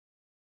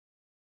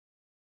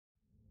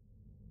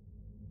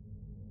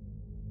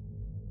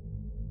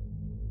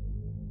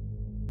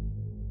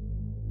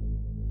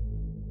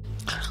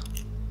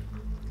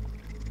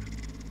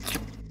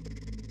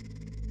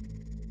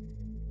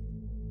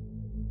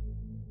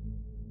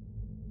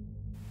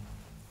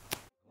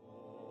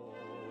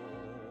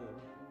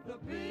The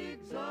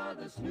pigs are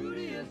the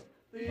snootiest,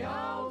 the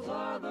owls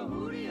are the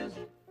hootiest,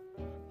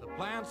 the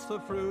plants the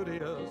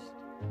fruitiest,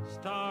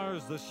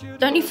 stars the shootiest.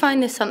 Don't you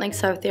find there's something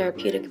so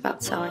therapeutic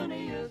about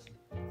sewing?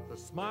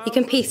 You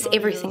can piece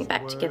everything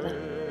back together.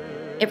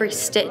 Every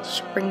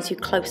stitch brings you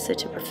closer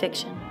to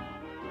perfection.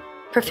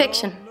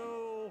 Perfection.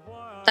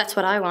 That's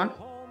what I want.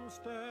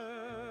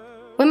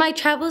 When my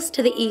travels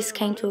to the east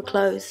came to a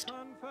close,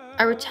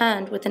 I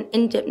returned with an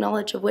in-depth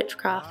knowledge of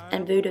witchcraft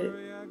and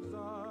voodoo,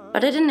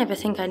 but I didn't ever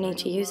think I'd need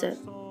to use it.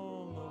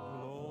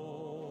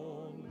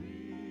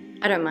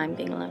 I don't mind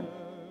being alone.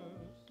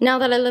 Now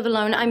that I live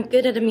alone, I'm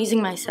good at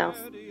amusing myself,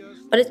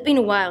 but it's been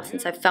a while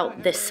since I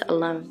felt this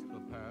alone.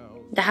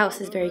 The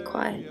house is very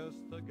quiet.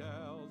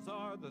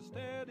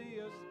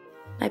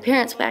 My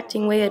parents were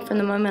acting weird from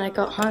the moment I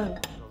got home.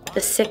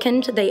 The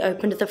second they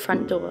opened the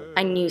front door,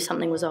 I knew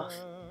something was off.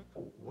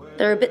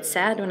 They were a bit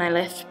sad when I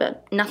left,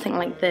 but nothing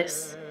like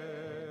this.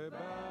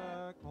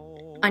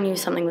 I knew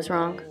something was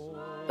wrong,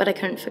 but I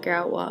couldn't figure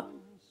out what.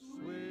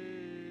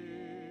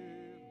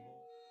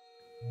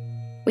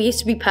 We used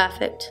to be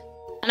perfect,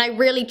 and I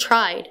really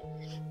tried.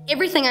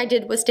 Everything I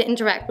did was to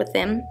interact with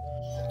them,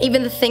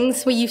 even the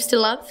things we used to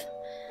love.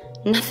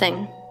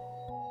 Nothing.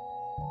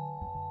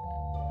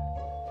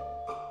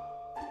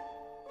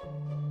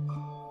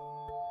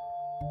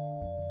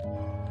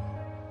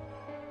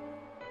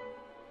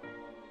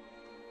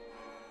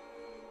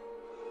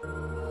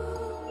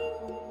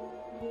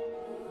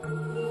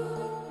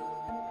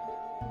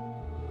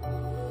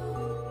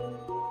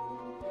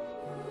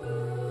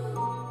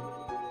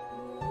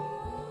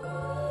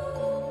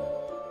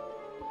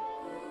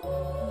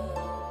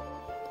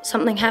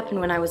 Something happened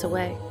when I was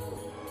away.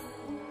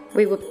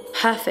 We were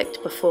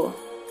perfect before,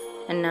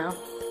 and now.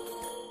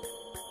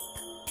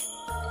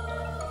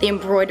 The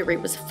embroidery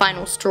was the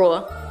final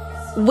straw.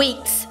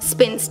 Weeks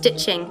spent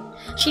stitching.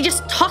 She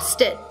just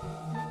tossed it.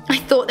 I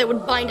thought they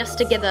would bind us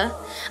together.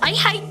 I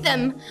hate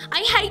them.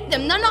 I hate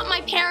them. They're not my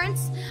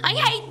parents. I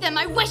hate them.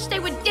 I wish they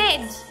were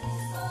dead.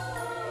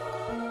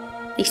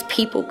 These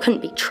people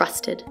couldn't be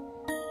trusted.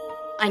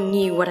 I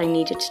knew what I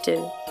needed to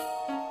do.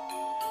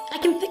 I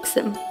can fix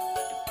them.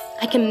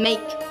 I can make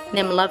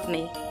them love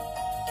me.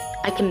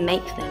 I can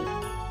make them.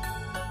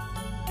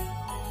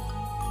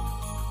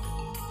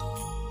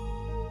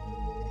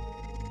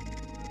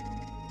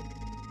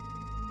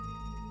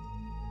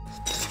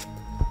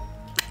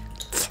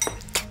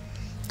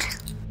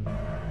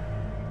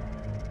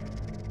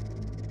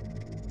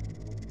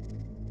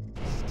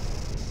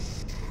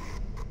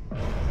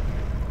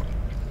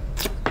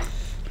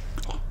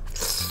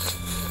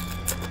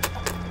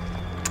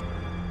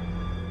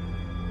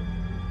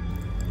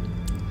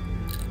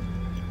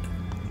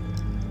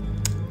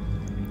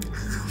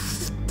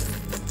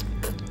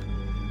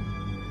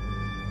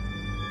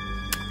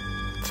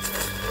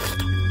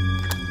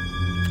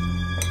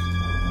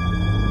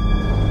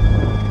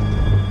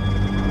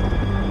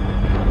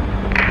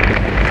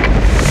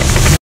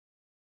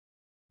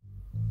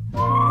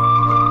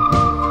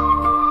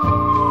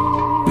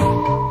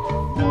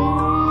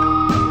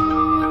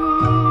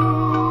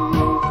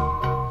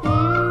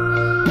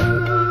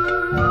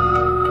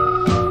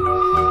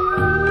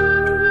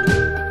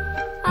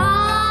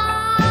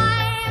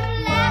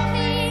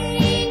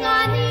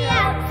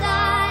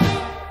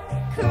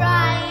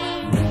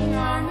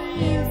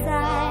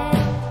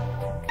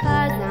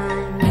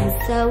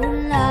 So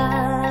in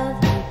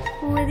love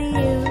with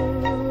you.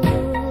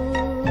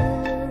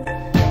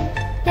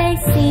 They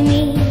see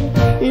me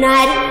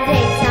night and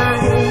day.